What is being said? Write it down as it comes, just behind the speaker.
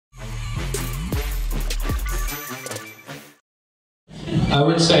I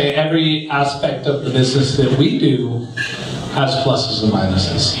would say every aspect of the business that we do has pluses and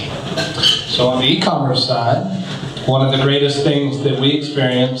minuses. So on the e-commerce side, one of the greatest things that we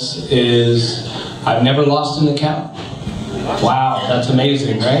experience is I've never lost an account. Wow, that's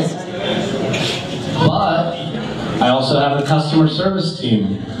amazing, right? But I also have a customer service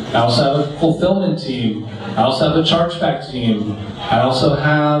team. I also have a fulfillment team. I also have a chargeback team. I also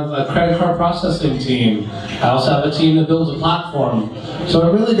have a credit card processing team. I also have a team that builds a platform. So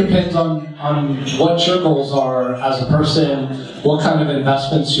it really depends on what your goals are as a person, what kind of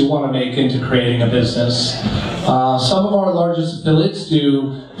investments you want to make into creating a business. Some of our largest affiliates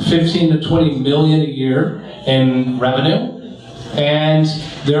do 15 to 20 million a year in revenue. And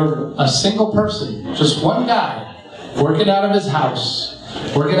they're a single person, just one guy, working out of his house,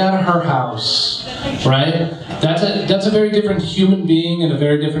 working out of her house, right? That's a very different human being and a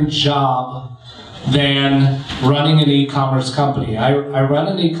very different job than running an e-commerce company. I run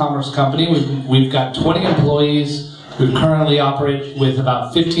an e-commerce company. We've got 20 employees. We currently operate with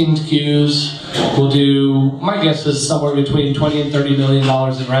about 15 SKUs. We'll do, my guess is somewhere between 20 and $30 million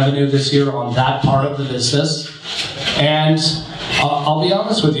in revenue this year on that part of the business. And I'll be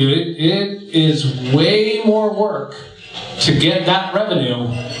honest with you, it is way more work to get that revenue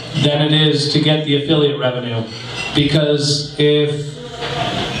than it is to get the affiliate revenue. Because if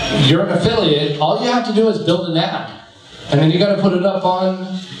you're an affiliate, all you have to do is build an ad. And then you got to put it up on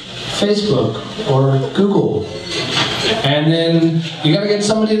Facebook or Google. And then you got to get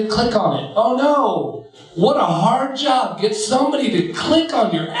somebody to click on it. Oh no, what a hard job. Get somebody to click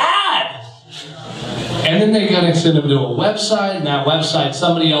on your ad. And then they gotta send them to a website, and that website,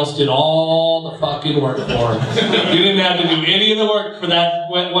 somebody else did all the fucking work for. You didn't have to do any of the work for that.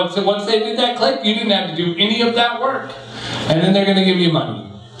 Once they did that click, you didn't have to do any of that work. And then they're gonna give you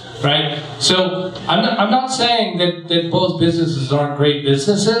money, right? So I'm not saying that both businesses aren't great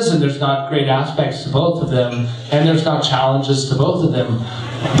businesses, and there's not great aspects to both of them, and there's not challenges to both of them.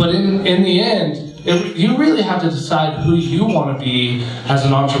 But in the end, you really have to decide who you wanna be as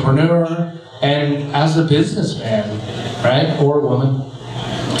an entrepreneur, and as a businessman, right, or woman.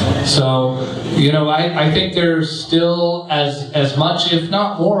 So, you know, I think there's still as much, if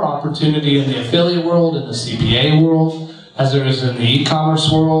not more, opportunity in the affiliate world, in the CPA world, as there is in the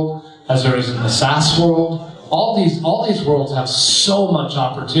e-commerce world, as there is in the SaaS world. All these worlds have so much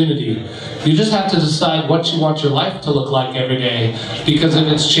opportunity. You just have to decide what you want your life to look like every day. Because if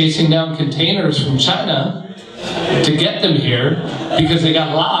it's chasing down containers from China to get them here because they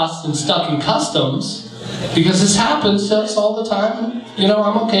got lost and stuck in customs, because this happens to us all the time, you know,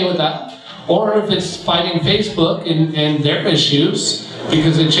 I'm okay with that. Or if it's fighting Facebook and their issues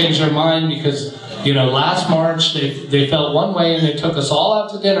because they changed their mind because, you know, last March they felt one way and they took us all out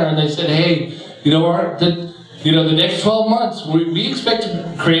to dinner and they said, hey, you know, the next 12 months we expect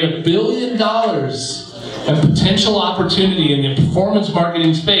to create $1 billion in potential opportunity in the performance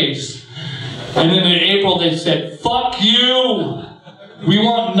marketing space. And then in April they said, fuck you! We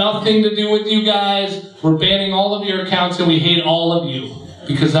want nothing to do with you guys. We're banning all of your accounts and we hate all of you.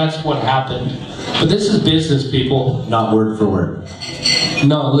 Because that's what happened. But this is business, people. Not word for word.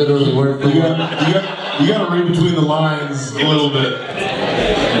 No, literally word for word. You gotta read between the lines a little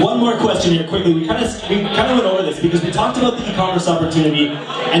bit. One more question here, quickly. We kind of went over this because we talked about the e-commerce opportunity,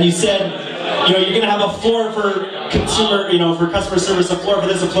 and you said, you know, you're gonna have a floor for consumer, you know, for customer service, a floor for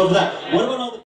this, a floor for that. What about